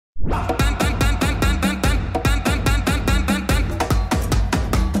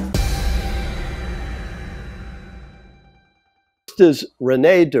is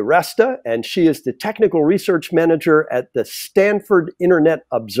Renee Diresta, and she is the Technical Research Manager at the Stanford Internet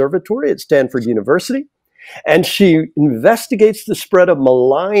Observatory at Stanford University. And she investigates the spread of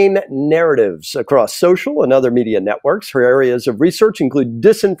malign narratives across social and other media networks. Her areas of research include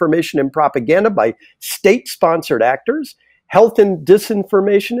disinformation and propaganda by state-sponsored actors, health and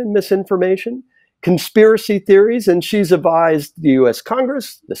disinformation and misinformation, conspiracy theories, and she's advised the U.S.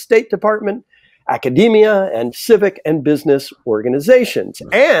 Congress, the State Department, academia, and civic and business organizations.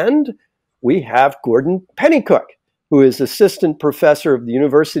 And we have Gordon Pennycook, who is Assistant Professor of the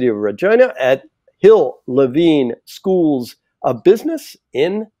University of Regina at Hill Levine Schools of Business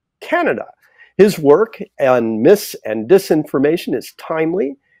in Canada. His work on mis and disinformation is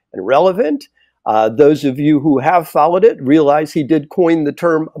timely and relevant. Those of you who have followed it realize he did coin the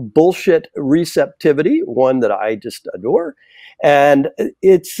term bullshit receptivity, one that I just adore. And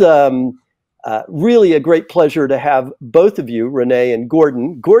it's really a great pleasure to have both of you, Renee and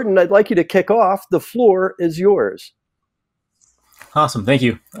Gordon. Gordon, I'd like you to kick off. The floor is yours. Awesome. Thank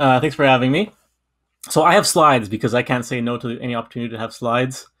you. Thanks for having me. So I have slides because I can't say no to any opportunity to have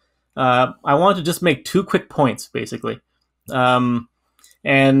slides. I want to just make 2 quick points, basically.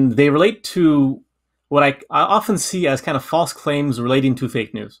 And they relate to what I often see as kind of false claims relating to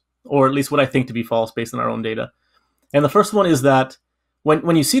fake news, or at least what I think to be false based on our own data. And the first one is that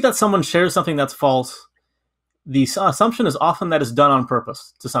when you see that someone shares something that's false, the assumption is often that it's done on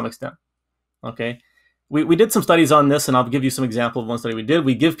purpose to some extent. Okay? We did some studies on this, and I'll give you some example of one study we did.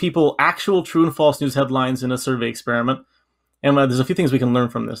 We give people actual true and false news headlines in a survey experiment, and there's a few things we can learn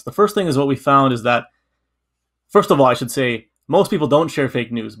from this. The first thing is what we found is that, first of all, I should say, most people don't share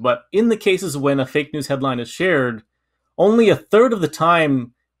fake news, but in the cases when a fake news headline is shared, only 1/3 of the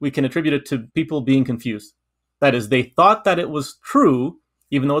time we can attribute it to people being confused. That is, they thought that it was true,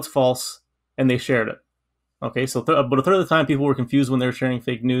 even though it's false, and they shared it. Okay, so about 1/3 of the time people were confused when they were sharing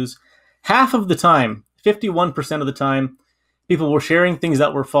fake news. Half of the time, 51% of the time, people were sharing things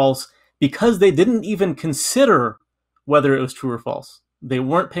that were false because they didn't even consider whether it was true or false. They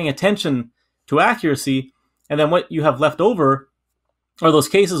weren't paying attention to accuracy. And then what you have left over are those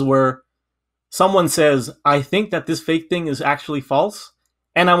cases where someone says, I think that this fake thing is actually false,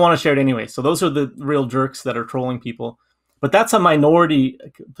 and I want to share it anyway. So those are the real jerks that are trolling people. But that's a minority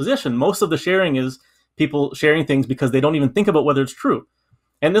position. Most of the sharing is people sharing things because they don't even think about whether it's true.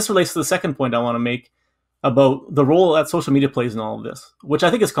 And this relates to the second point I want to make about the role that social media plays in all of this, which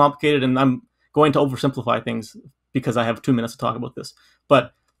I think is complicated, and I'm going to oversimplify things because I have 2 minutes to talk about this.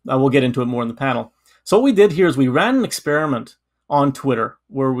 But we'll get into it more in the panel. So what we did here is we ran an experiment on Twitter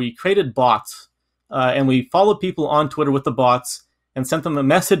where we created bots, and we followed people on Twitter with the bots and sent them a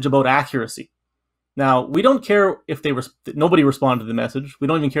message about accuracy. Now, we don't care if nobody responded to the message. We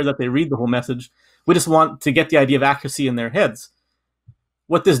don't even care that they read the whole message. We just want to get the idea of accuracy in their heads.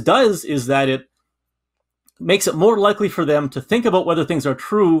 What this does is that it makes it more likely for them to think about whether things are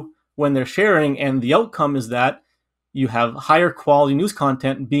true when they're sharing, and the outcome is that you have higher quality news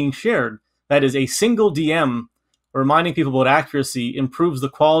content being shared. That is, a single DM reminding people about accuracy improves the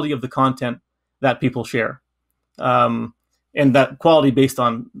quality of the content that people share. And that quality based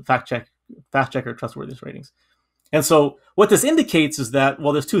on fact checker trustworthiness ratings. And so what this indicates is that,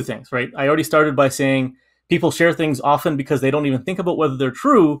 well, there's 2 things, right? I already started by saying people share things often because they don't even think about whether they're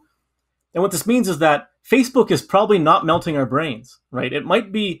true. And what this means is that Facebook is probably not melting our brains, right? It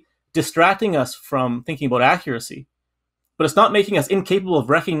might be distracting us from thinking about accuracy, but it's not making us incapable of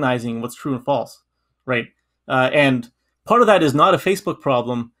recognizing what's true and false, right? And part of that is not a Facebook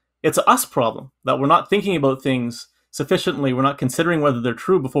problem. It's a us problem, that we're not thinking about things sufficiently. We're not considering whether they're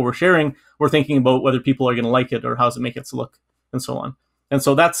true before we're sharing. We're thinking about whether people are going to like it or how does it make us look and so on. And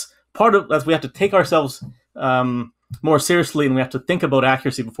so that's part of that. We have to take ourselves more seriously, and we have to think about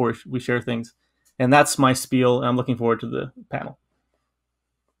accuracy before we share things. And that's my spiel. And I'm looking forward to the panel.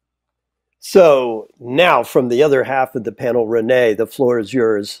 So now from the other half of the panel, Renee, the floor is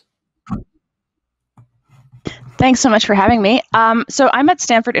yours. Thanks so much for having me. So I'm at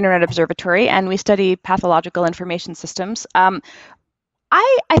Stanford Internet Observatory, and we study pathological information systems.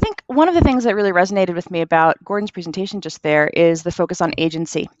 I think one of the things that really resonated with me about Gordon's presentation just there is the focus on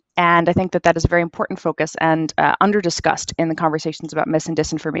agency. And I think that that is a very important focus and under-discussed in the conversations about mis and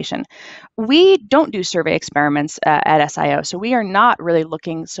disinformation. We don't do survey experiments at SIO, so we are not really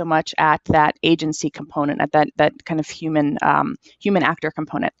looking so much at that agency component, at that kind of human actor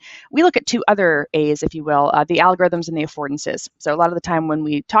component. We look at 2 other A's, if you will, the algorithms and the affordances. So a lot of the time when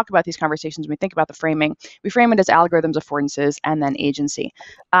we talk about these conversations, when we think about the framing, we frame it as algorithms, affordances, and then agency.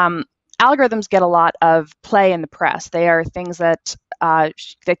 Algorithms get a lot of play in the press. They are things that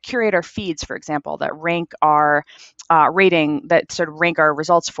that curate our feeds, for example, that rank our rating, that sort of rank our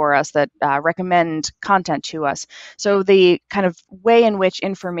results for us, that recommend content to us. So the kind of way in which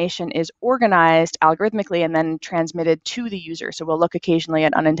information is organized algorithmically and then transmitted to the user. So we'll look occasionally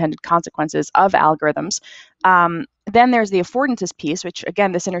at unintended consequences of algorithms. Then there's the affordances piece, which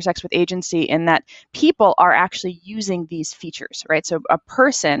again, this intersects with agency in that people are actually using these features, right? So a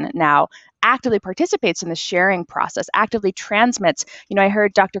person now actively participates in the sharing process, actively transmits. I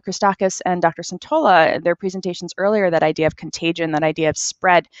heard Dr. Christakis and Dr. Santola, their presentations earlier, that idea of contagion, that idea of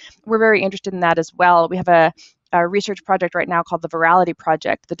spread. We're very interested in that as well. We have a research project right now called the Virality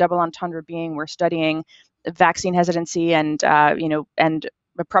Project, the double entendre being we're studying vaccine hesitancy and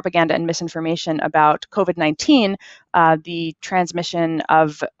propaganda and misinformation about COVID-19, the transmission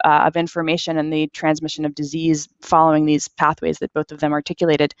of information and the transmission of disease following these pathways that both of them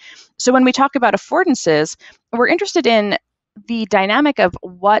articulated. So when we talk about affordances, we're interested in the dynamic of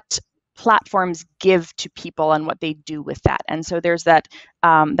what platforms give to people and what they do with that. And so there's that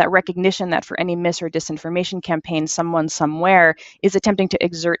recognition that for any mis or disinformation campaign, someone somewhere is attempting to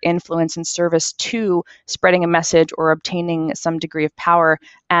exert influence and service to spreading a message or obtaining some degree of power.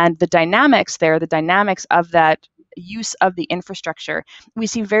 And the dynamics there, the dynamics of that use of the infrastructure, we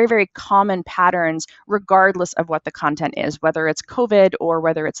see very, very common patterns regardless of what the content is, whether it's COVID or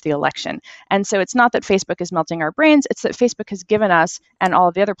whether it's the election. And so it's not that Facebook is melting our brains, it's that Facebook has given us, and all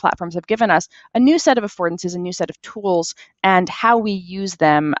of the other platforms have given us, a new set of affordances, a new set of tools, and how we use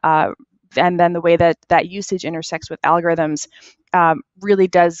them, and then the way that that usage intersects with algorithms really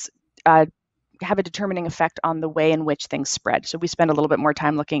does have a determining effect on the way in which things spread. So we spend a little bit more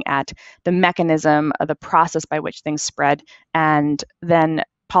time looking at the mechanism, the process by which things spread, and then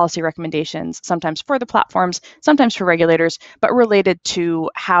policy recommendations, sometimes for the platforms, sometimes for regulators, but related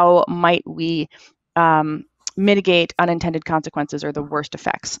to how might we mitigate unintended consequences or the worst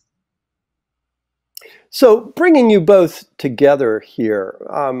effects. So bringing you both together here,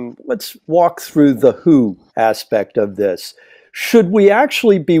 let's walk through the who aspect of this. Should we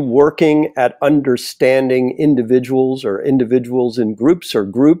actually be working at understanding individuals or individuals in groups or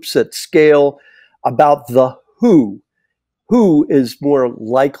groups at scale about the who? Who is more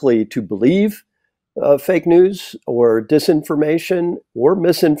likely to believe fake news or disinformation or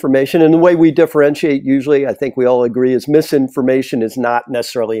misinformation? And the way we differentiate usually, I think we all agree, is misinformation is not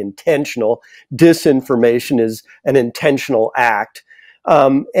necessarily intentional. Disinformation is an intentional act.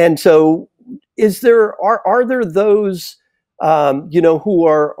 And so are there those who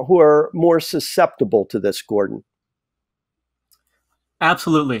are more susceptible to this, Gordon?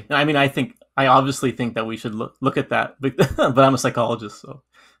 Absolutely. I mean, I obviously think that we should look at that, but I'm a psychologist, so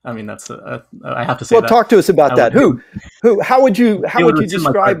I mean that's I have to say. Well, talk to us about that. Who? How would you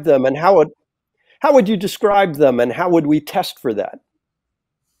describe them, and how would you describe them, and how would we test for that?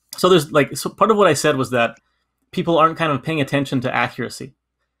 So part of what I said was that people aren't kind of paying attention to accuracy.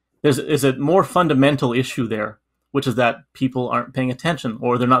 There's a more fundamental issue there, which is that people aren't paying attention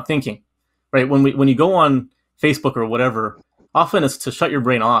or they're not thinking, right? When you go on Facebook or whatever, often it's to shut your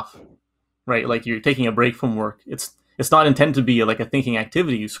brain off, right? Like you're taking a break from work. It's not intended to be like a thinking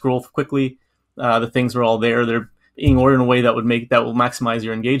activity. You scroll quickly, the things are all there. They're being ordered in a way that will maximize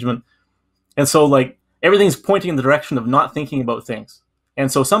your engagement. And so like everything's pointing in the direction of not thinking about things.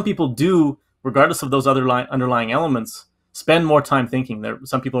 And so some people do, regardless of those other underlying elements, spend more time thinking.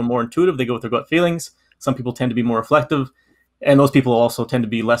 Some people are more intuitive. They go with their gut feelings. Some people tend to be more reflective, and those people also tend to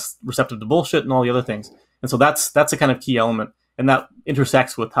be less receptive to bullshit and all the other things. And so that's a kind of key element, and that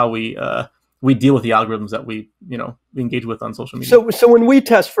intersects with how we deal with the algorithms that we engage with on social media. So when we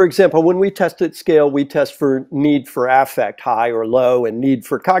test, for example, when we test at scale, we test for need for affect, high or low, and need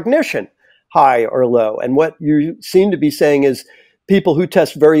for cognition, high or low. And what you seem to be saying is people who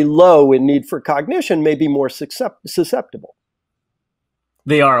test very low in need for cognition may be more susceptible.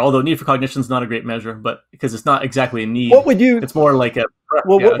 They are, although need for cognition is not a great measure, but because it's not exactly a need. What would you? It's more like a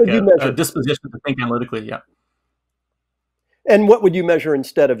disposition to think analytically. Yeah. And what would you measure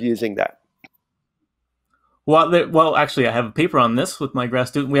instead of using that? Well, actually, I have a paper on this with my grad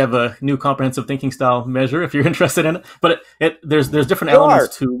student. We have a new comprehensive thinking style measure, if you're interested in it. But there's different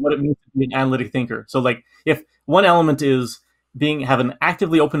elements to what it means to be an analytic thinker. So, like, if one element is have an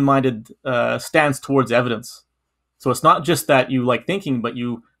actively open-minded stance towards evidence. So it's not just that you like thinking, but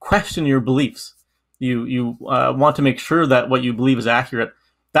you question your beliefs. You want to make sure that what you believe is accurate.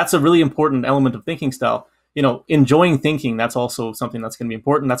 That's a really important element of thinking style. Enjoying thinking, that's also something that's going to be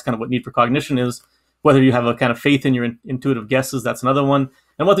important. That's kind of what need for cognition is. Whether you have a kind of faith in your intuitive guesses, that's another one.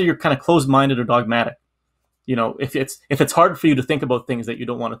 And whether you're kind of closed-minded or dogmatic. If it's hard for you to think about things that you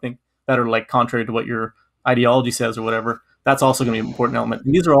don't want to think, that are like contrary to what your ideology says or whatever, That's also going to be an important element.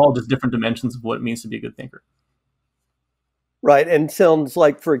 And these are all just different dimensions of what it means to be a good thinker. Right. And sounds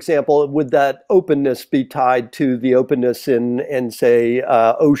like, for example, would that openness be tied to the openness in say,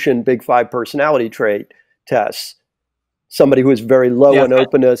 Ocean Big Five personality trait tests? Somebody who is very low in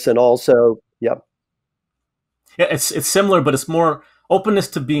openness and also, Yeah, it's similar, but it's more openness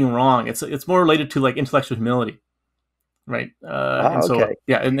to being wrong. It's more related to like intellectual humility, right? And so, okay.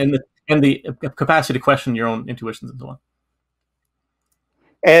 Yeah, and the capacity to question your own intuitions and so on.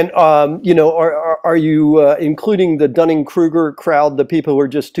 And, are you including the Dunning-Kruger crowd, the people who are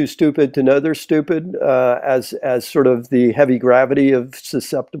just too stupid to know they're stupid, as sort of the heavy gravity of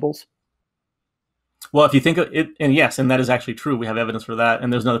susceptibles? Well, if you think of it, and yes, and that is actually true. We have evidence for that.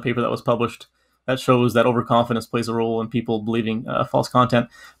 And there's another paper that was published that shows that overconfidence plays a role in people believing false content.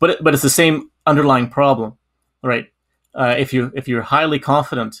 But it's the same underlying problem, right? If you're highly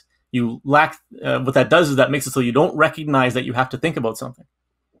confident, you lack. What that does is that makes it so you don't recognize that you have to think about something.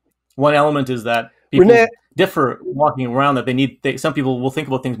 One element is that people differ walking around, that some people will think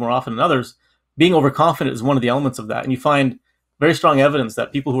about things more often than others. Being overconfident is one of the elements of that. And you find very strong evidence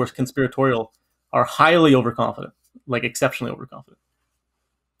that people who are conspiratorial are highly overconfident, like exceptionally overconfident.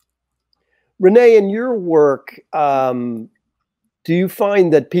 Renee, in your work, do you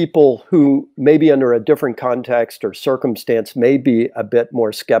find that people who maybe under a different context or circumstance may be a bit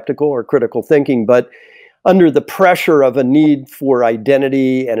more skeptical or critical thinking, but under the pressure of a need for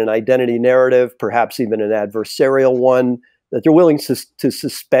identity and an identity narrative, perhaps even an adversarial one, that they're willing to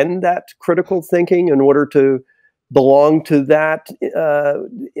suspend that critical thinking in order to belong to that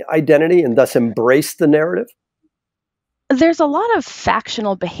identity and thus embrace the narrative? There's a lot of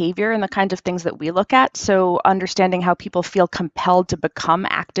factional behavior in the kinds of things that we look at. So understanding how people feel compelled to become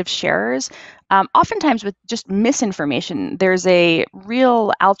active sharers. Oftentimes with just misinformation, there's a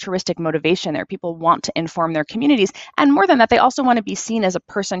real altruistic motivation there. People want to inform their communities. And more than that, they also want to be seen as a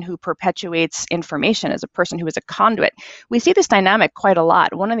person who perpetuates information, as a person who is a conduit. We see this dynamic quite a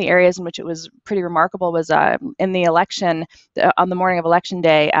lot. One of the areas in which it was pretty remarkable was in the election, on the morning of election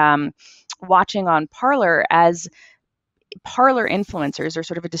day, watching on Parler as Parler influencers are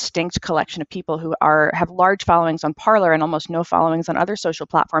sort of a distinct collection of people who have large followings on Parler and almost no followings on other social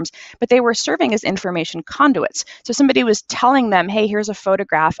platforms, but they were serving as information conduits. So somebody was telling them, hey, here's a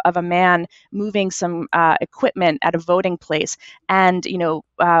photograph of a man moving some equipment at a voting place, and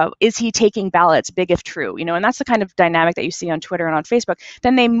is he taking ballots, big if true, and that's the kind of dynamic that you see on Twitter and on Facebook.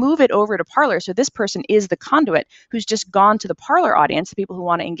 Then they move it over to Parler, so this person is the conduit who's just gone to the Parler audience, the people who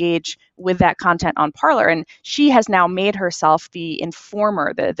want to engage with that content on Parler, and she has now made herself the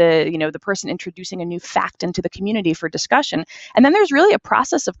informer, the person introducing a new fact into the community for discussion. And then there's really a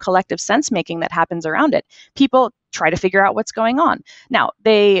process of collective sense making that happens around it. People try to figure out what's going on. Now,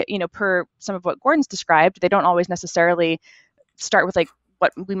 they, per some of what Gordon's described, they don't always necessarily start with like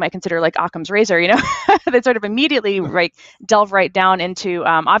what we might consider like Occam's razor, they sort of immediately delve right down into,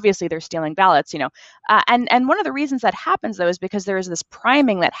 obviously they're stealing ballots, and one of the reasons that happens though is because there is this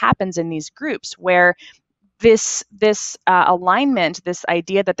priming that happens in these groups where this alignment, this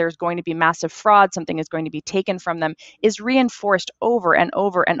idea that there's going to be massive fraud, something is going to be taken from them, is reinforced over and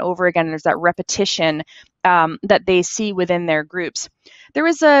over and over again. And there's that repetition that they see within their groups. There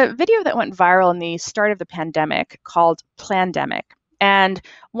was a video that went viral in the start of the pandemic called Plandemic. And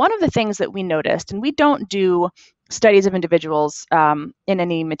one of the things that we noticed, and we don't do studies of individuals in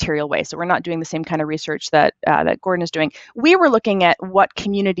any material way, so we're not doing the same kind of research that Gordon is doing. We were looking at what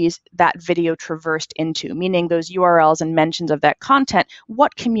communities that video traversed into, meaning those URLs and mentions of that content.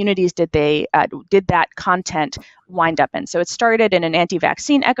 What communities did that content wind up in? So it started in an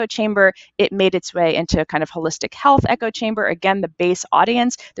anti-vaccine echo chamber. It made its way into kind of holistic health echo chamber. Again, the base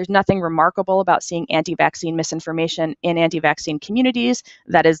audience. There's nothing remarkable about seeing anti-vaccine misinformation in anti-vaccine communities.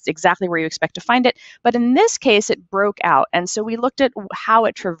 That is exactly where you expect to find it. But in this case, it broke out. And so we looked at how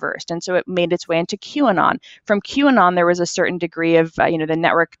it traversed. And so it made its way into QAnon. From QAnon, there was a certain degree of, the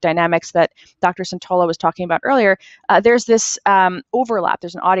network dynamics that Dr. Santola was talking about earlier. There's this overlap.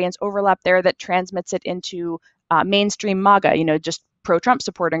 There's an audience overlap there that transmits it into mainstream MAGA, just pro-Trump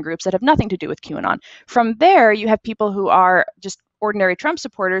supporting groups that have nothing to do with QAnon. From there, you have people who are just ordinary Trump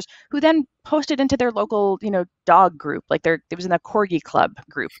supporters who then posted into their local, dog group, like it was in the Corgi Club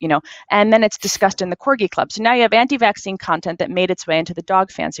group, and then it's discussed in the Corgi Club. So now you have anti-vaccine content that made its way into the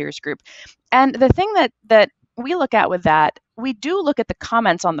dog fanciers group. And the thing that we look at with that, we do look at the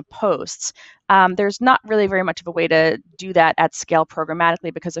comments on the posts. There's not really very much of a way to do that at scale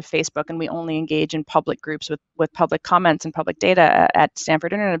programmatically because of Facebook, and we only engage in public groups with public comments and public data at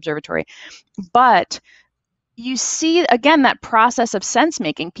Stanford Internet Observatory. But you see, again, that process of sense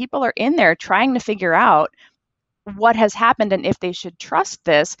making. People are in there trying to figure out what has happened and if they should trust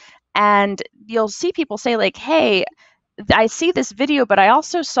this. And you'll see people say like, hey, I see this video, but I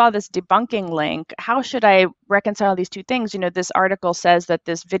also saw this debunking link. How should I reconcile these two things? This article says that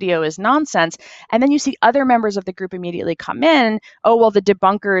this video is nonsense. And then you see other members of the group immediately come in. Oh, well, the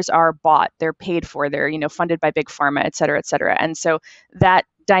debunkers are bought. They're paid for. They're, funded by big pharma, et cetera, et cetera. And so that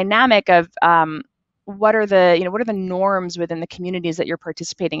dynamic of what are the norms within the communities that you're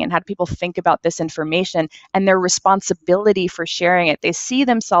participating in? How do people think about this information and their responsibility for sharing it? They see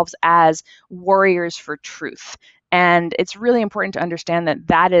themselves as warriors for truth. And it's really important to understand that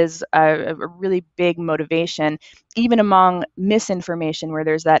that is a really big motivation, even among misinformation, where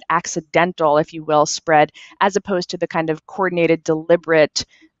there's that accidental, if you will, spread, as opposed to the kind of coordinated, deliberate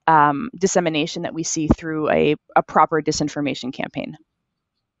dissemination that we see through a proper disinformation campaign.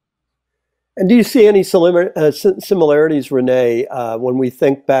 And do you see any similarities, Renee, when we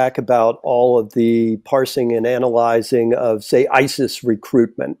think back about all of the parsing and analyzing of, say, ISIS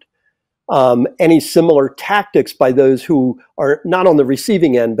recruitment? Any similar tactics by those who are not on the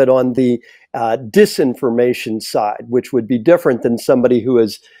receiving end, but on the disinformation side, which would be different than somebody who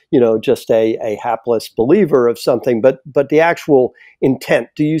is, just a hapless believer of something, but the actual intent.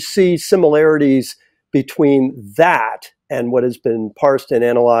 Do you see similarities between that and what has been parsed and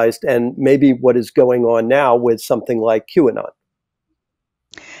analyzed, and maybe what is going on now with something like QAnon?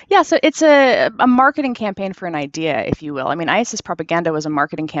 Yeah, so it's a marketing campaign for an idea, if you will. I mean, ISIS propaganda was a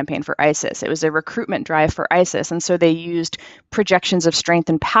marketing campaign for ISIS. It was a recruitment drive for ISIS. And so they used projections of strength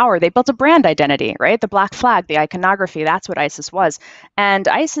and power. They built a brand identity, right? The black flag, the iconography, that's what ISIS was. And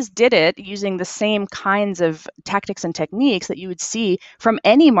ISIS did it using the same kinds of tactics and techniques that you would see from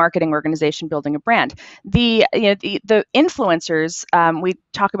any marketing organization building a brand. The influencers, we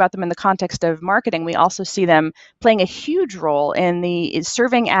talk about them in the context of marketing. We also see them playing a huge role in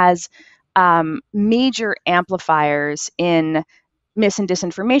serving as major amplifiers in mis and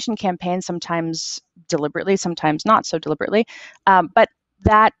disinformation campaigns, sometimes deliberately, sometimes not so deliberately. But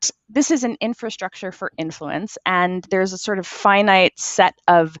that this is an infrastructure for influence, and there's a sort of finite set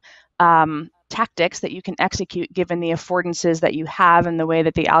of tactics that you can execute given the affordances that you have and the way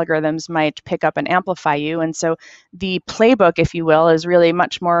that the algorithms might pick up and amplify you. And so the playbook, if you will, is really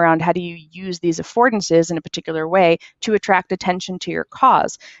much more around how do you use these affordances in a particular way to attract attention to your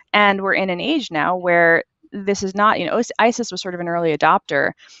cause. And we're in an age now where this is not, ISIS was sort of an early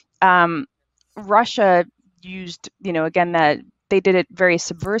adopter. Russia used, again, that they did it very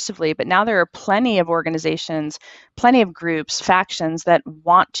subversively, but now there are plenty of organizations, plenty of groups, factions that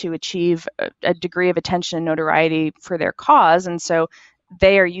want to achieve a degree of attention and notoriety for their cause. And so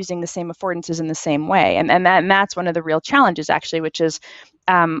they are using the same affordances in the same way. And that's one of the real challenges, actually, which is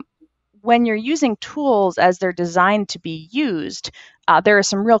when you're using tools as they're designed to be used, there are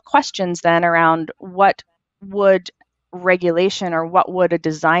some real questions then around what would regulation or what would a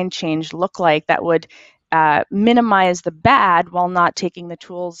design change look like that would minimize the bad while not taking the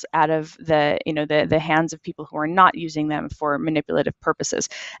tools out of the hands of people who are not using them for manipulative purposes.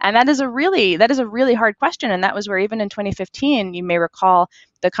 And that is a really hard question. And that was where even in 2015, you may recall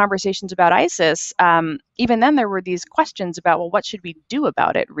the conversations about ISIS. Even then, there were these questions about, well, what should we do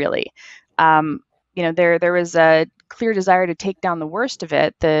about it, really? There was a clear desire to take down the worst of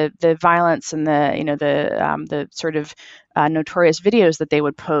it, the violence and the sort of notorious videos that they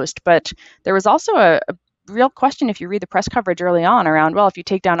would post. But there was also a real question, if you read the press coverage early on, around, well, if you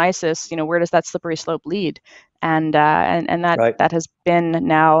take down ISIS, where does that slippery slope lead? And that right. That has been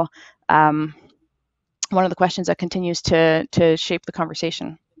now one of the questions that continues to shape the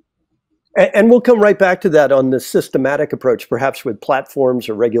conversation. And we'll come right back to that on the systematic approach, perhaps with platforms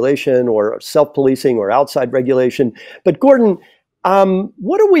or regulation or self-policing or outside regulation. But Gordon,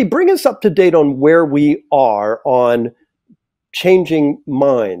 bring us up to date on where we are on changing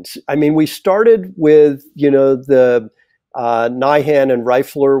minds. I mean, we started with, the Nyhan and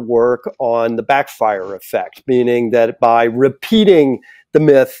Reifler work on the backfire effect, meaning that by repeating the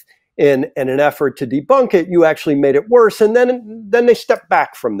myth in an effort to debunk it, you actually made it worse. And then they stepped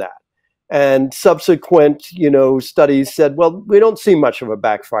back from that. And subsequent, studies said, well, we don't see much of a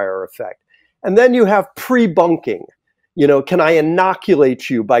backfire effect. And then you have pre-bunking. Can I inoculate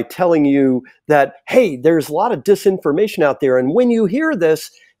you by telling you that, hey, there's a lot of disinformation out there, and when you hear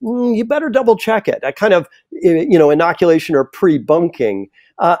this, you better double check it. That kind of, inoculation or pre-bunking.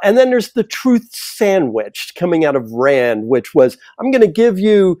 And then there's the truth sandwich coming out of Rand, which was, I'm going to give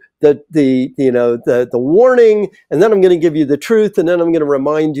you the warning, and then I'm going to give you the truth, and then I'm going to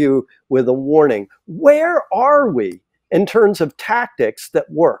remind you with a warning. Where are we in terms of tactics that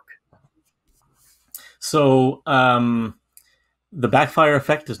work? So the backfire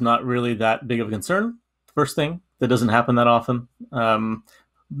effect is not really that big of a concern. first thing. That doesn't happen that often.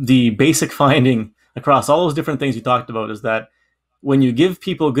 The basic finding across all those different things you talked about is that when you give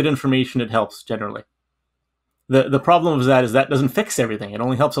people good information, it helps generally. The problem is that doesn't fix everything. It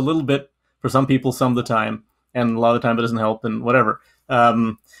only helps a little bit for some people some of the time, and a lot of the time it doesn't help, and whatever.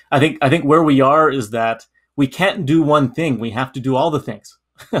 I think where we are is that we can't do one thing. We have to do all the things.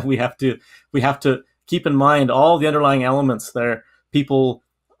 we have to keep in mind all the underlying elements there. People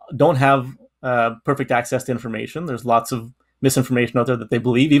don't have perfect access to information. There's lots of misinformation out there that they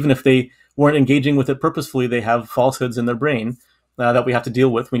believe. Even if they weren't engaging with it purposefully, they have falsehoods in their brain that we have to deal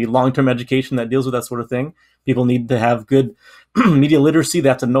with. We need long-term education that deals with that sort of thing. People need to have good media literacy. They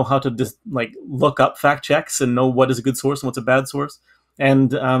have to know how to just look up fact checks and know what is a good source and what's a bad source.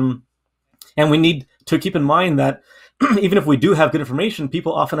 And we need to keep in mind that even if we do have good information,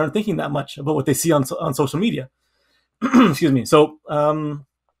 people often aren't thinking that much about what they see on social media. Excuse me. So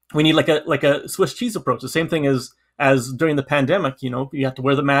we need like a Swiss cheese approach. The same thing as during the pandemic. You have to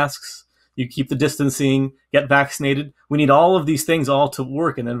wear the masks, you keep the distancing, get vaccinated. We need all of these things all to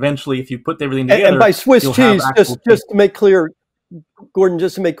work, and eventually, if you put everything together, and by Swiss cheese, just to make clear, Gordon,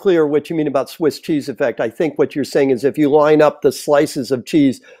 just to make clear what you mean about Swiss cheese effect, I think what you're saying is if you line up the slices of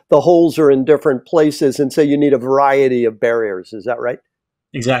cheese, the holes are in different places, and so you need a variety of barriers. Is that right?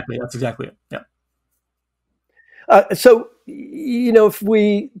 Exactly. That's exactly it. Yeah. So, if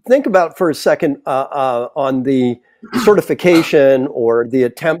we think about for a second on the certification or the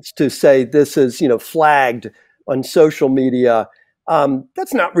attempts to say this is, flagged on social media,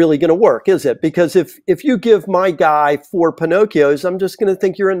 that's not really going to work, is it? Because if you give my guy 4 Pinocchios, I'm just going to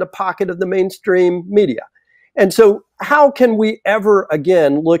think you're in the pocket of the mainstream media. And so how can we ever,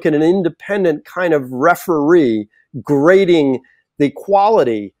 again, look at an independent kind of referee grading the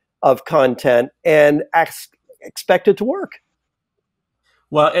quality of content and expect it to work?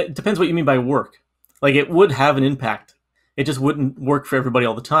 Well, it depends what you mean by work. It would have an impact. It just wouldn't work for everybody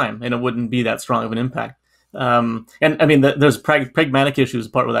all the time, and it wouldn't be that strong of an impact. And I mean, there's pragmatic issues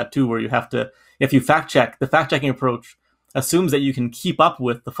part of that too, where you have to, if you fact check, the fact checking approach assumes that you can keep up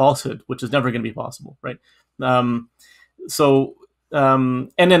with the falsehood, which is never going to be possible, right? And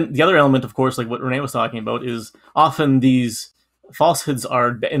then the other element, of course, like what Renee was talking about, is often these falsehoods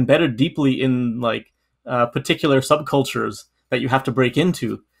are embedded deeply in particular subcultures that you have to break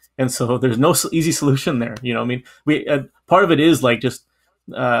into, and so there's no easy solution there. I mean, we part of it is just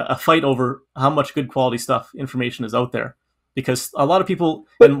a fight over how much good quality stuff information is out there, because a lot of people,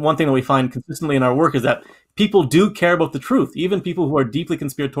 and one thing that we find consistently in our work is that people do care about the truth. Even people who are deeply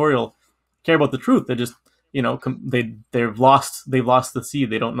conspiratorial care about the truth. They just they've lost the seed.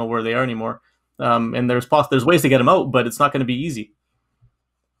 They don't know where they are anymore, and there's ways to get them out, but it's not going to be easy.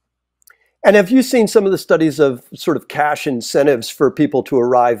 And have you seen some of the studies of sort of cash incentives for people to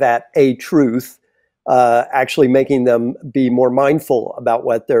arrive at a truth, actually making them be more mindful about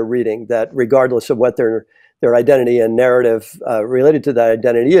what they're reading, that regardless of what their identity and narrative related to that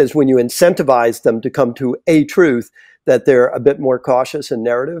identity is, when you incentivize them to come to a truth, that they're a bit more cautious and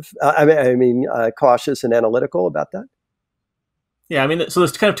cautious and analytical about that? Yeah, I mean, so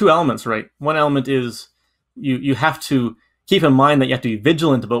there's kind of two elements, right? One element is you have to keep in mind that you have to be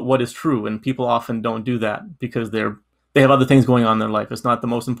vigilant about what is true, and people often don't do that because they have other things going on in their life. It's not the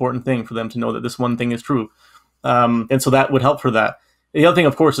most important thing for them to know that this one thing is true, and so that would help for that. The other thing,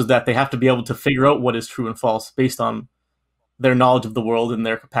 of course, is that they have to be able to figure out what is true and false based on their knowledge of the world and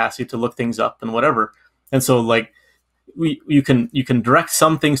their capacity to look things up and whatever. And so, you can direct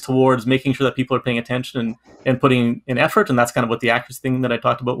some things towards making sure that people are paying attention and putting in effort, and that's kind of what the accuracy thing that I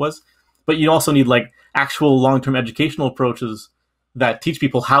talked about was. But you also need actual long-term educational approaches that teach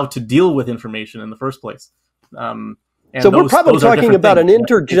people how to deal with information in the first place. So we're probably talking about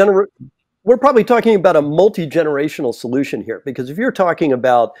we're probably talking about a multi-generational solution here, because if you're talking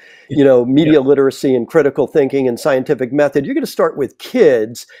about, media literacy and critical thinking and scientific method, you're going to start with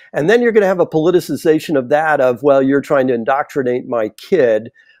kids, and then you're going to have a politicization of that well, you're trying to indoctrinate my kid.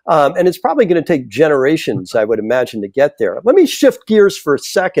 And it's probably going to take generations, I would imagine, to get there. Let me shift gears for a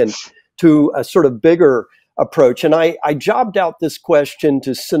second to a sort of bigger approach. And I jobbed out this question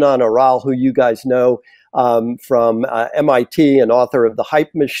to Sinan Aral, who you guys know from MIT and author of The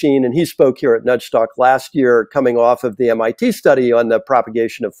Hype Machine. And he spoke here at Nudgestock last year, coming off of the MIT study on the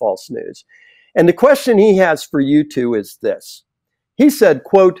propagation of false news. And the question he has for you two is this. He said,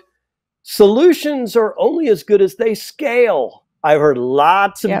 quote, "Solutions are only as good as they scale. I've heard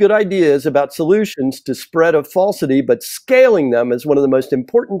lots of good ideas about solutions to spread of falsity, but scaling them is one of the most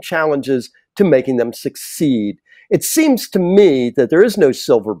important challenges to making them succeed. It seems to me that there is no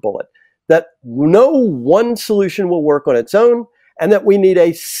silver bullet, that no one solution will work on its own, and that we need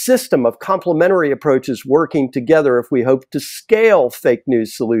a system of complementary approaches working together if we hope to scale fake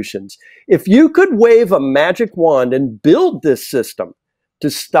news solutions. If you could wave a magic wand and build this system to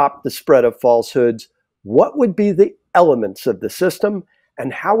stop the spread of falsehoods, what would be the elements of the system,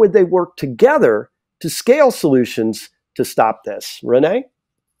 and how would they work together to scale solutions to stop this? Renee?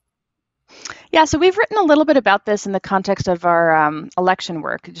 Yeah, so we've written a little bit about this in the context of our election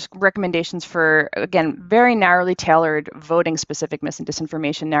work, just recommendations for, again, very narrowly tailored voting-specific mis and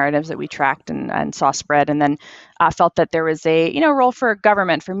disinformation narratives that we tracked and saw spread, and then felt that there was a role for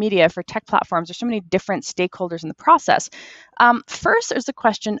government, for media, for tech platforms. There's so many different stakeholders in the process. First, there's the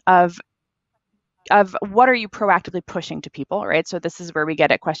question of what are you proactively pushing to people, right? So this is where we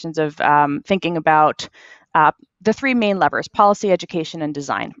get at questions of thinking about the three main levers: policy, education, and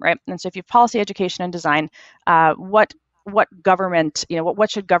design, right? And so if you have policy, education, and design, what government,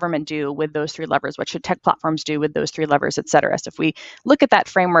 what should government do with those three levers? What should tech platforms do with those three levers, et cetera? So if we look at that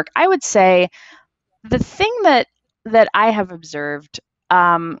framework, I would say the thing that I have observed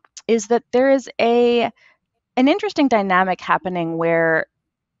is that there is an interesting dynamic happening where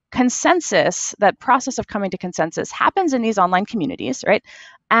consensus, that process of coming to consensus, happens in these online communities, right?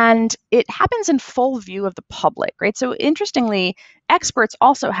 And it happens in full view of the public, right? So interestingly, experts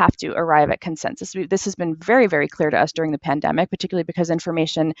also have to arrive at consensus. This has been very, very clear to us during the pandemic, particularly because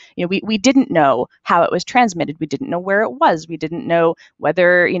information, we didn't know how it was transmitted. We didn't know where it was. We didn't know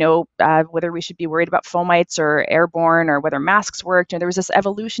whether, whether we should be worried about fomites or airborne, or whether masks worked. There was this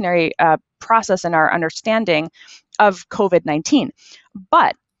evolutionary process in our understanding of COVID-19.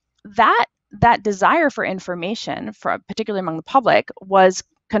 But that desire for information, particularly among the public, was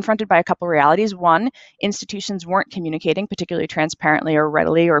confronted by a couple of realities. One, institutions weren't communicating particularly transparently or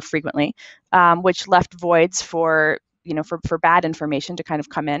readily or frequently, which left voids for bad information to kind of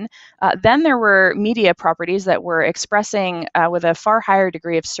come in. Then there were media properties that were expressing with a far higher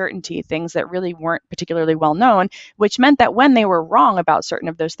degree of certainty things that really weren't particularly well known, which meant that when they were wrong about certain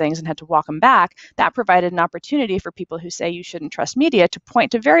of those things and had to walk them back, that provided an opportunity for people who say you shouldn't trust media to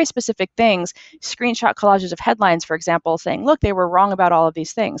point to very specific things, screenshot collages of headlines, for example, saying, look, they were wrong about all of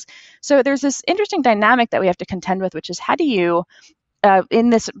these things. So there's this interesting dynamic that we have to contend with, which is how do you in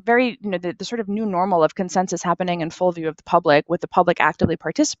this very, the sort of new normal of consensus happening in full view of the public, with the public actively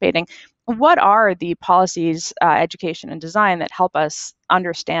participating, what are the policies, education, and design that help us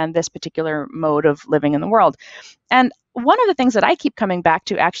understand this particular mode of living in the world? And one of the things that I keep coming back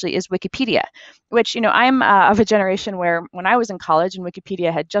to actually is Wikipedia, which, I'm of a generation where when I was in college and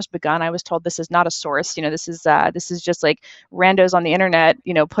Wikipedia had just begun, I was told this is not a source. This is just like randos on the internet,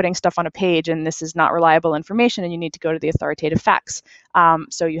 putting stuff on a page, and this is not reliable information, and you need to go to the authoritative facts.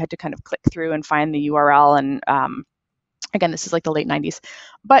 So you had to kind of click through and find the URL. And again, this is like the late 90s.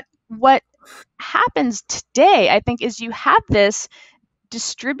 But what happens today, I think, is you have this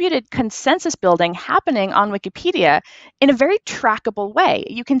distributed consensus building happening on Wikipedia in a very trackable way.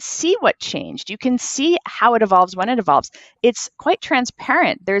 You can see what changed. You can see how it evolves when it evolves. It's quite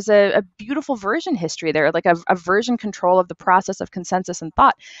transparent. There's a beautiful version history there, like a version control of the process of consensus and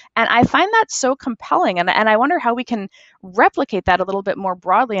thought. And I find that so compelling. And I wonder how we can replicate that a little bit more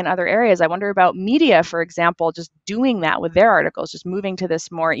broadly in other areas. I wonder about media, for example, just doing that with their articles, just moving to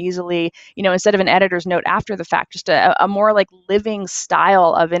this more easily, instead of an editor's note after the fact, just a more like living style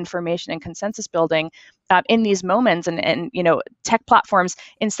of information and consensus building in these moments. And tech platforms,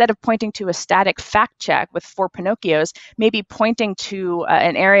 instead of pointing to a static fact check with 4 Pinocchios, maybe pointing to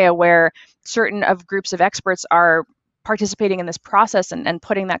an area where certain of groups of experts are participating in this process and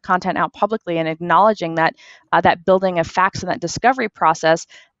putting that content out publicly and acknowledging that that building of facts and that discovery process,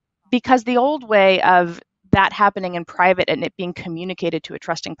 because the old way of that happening in private and it being communicated to a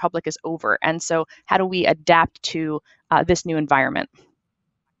trusting public is over. And so how do we adapt to this new environment?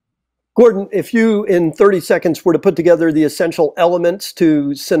 Gordon, if you in 30 seconds were to put together the essential elements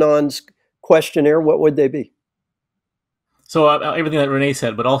to Sinan's questionnaire, what would they be? So everything that Renee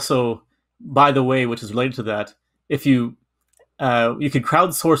said, but also, by the way, which is related to that, if you could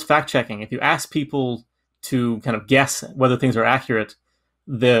crowdsource fact checking. If you ask people to kind of guess whether things are accurate,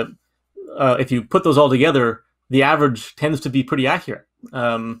 if you put those all together, the average tends to be pretty accurate.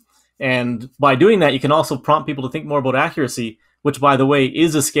 And by doing that, you can also prompt people to think more about accuracy, which, by the way,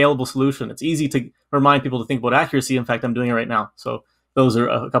 is a scalable solution. It's easy to remind people to think about accuracy. In fact, I'm doing it right now. So those are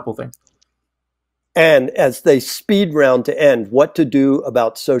a couple of things. And as they speed round to end, what to do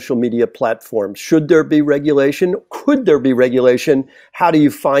about social media platforms? Should there be regulation? Could there be regulation? How do you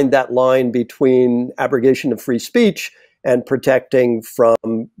find that line between abrogation of free speech and protecting from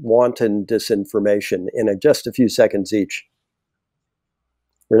wanton disinformation in just a few seconds each?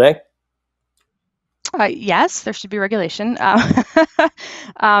 Renee? Yes, there should be regulation.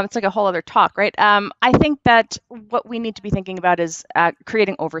 It's like a whole other talk, right? I think that what we need to be thinking about is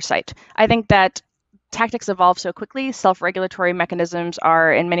creating oversight. I think that tactics evolve so quickly. Self-regulatory mechanisms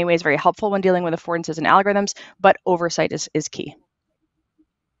are in many ways very helpful when dealing with affordances and algorithms, but oversight is key.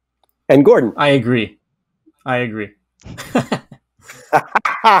 And Gordon. I agree.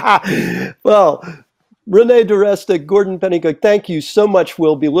 Well, Renee Diresta, Gordon Pennycook, thank you so much.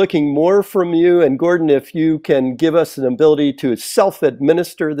 We'll be looking more from you. And Gordon, if you can give us an ability to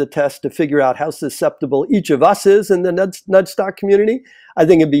self-administer the test to figure out how susceptible each of us is in the Nudgestock community, I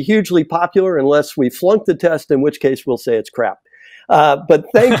think it'd be hugely popular unless we flunk the test, in which case we'll say it's crap. But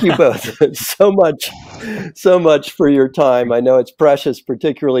thank you both so much for your time. I know it's precious,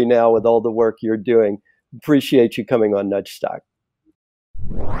 particularly now with all the work you're doing. Appreciate you coming on Nudgestock.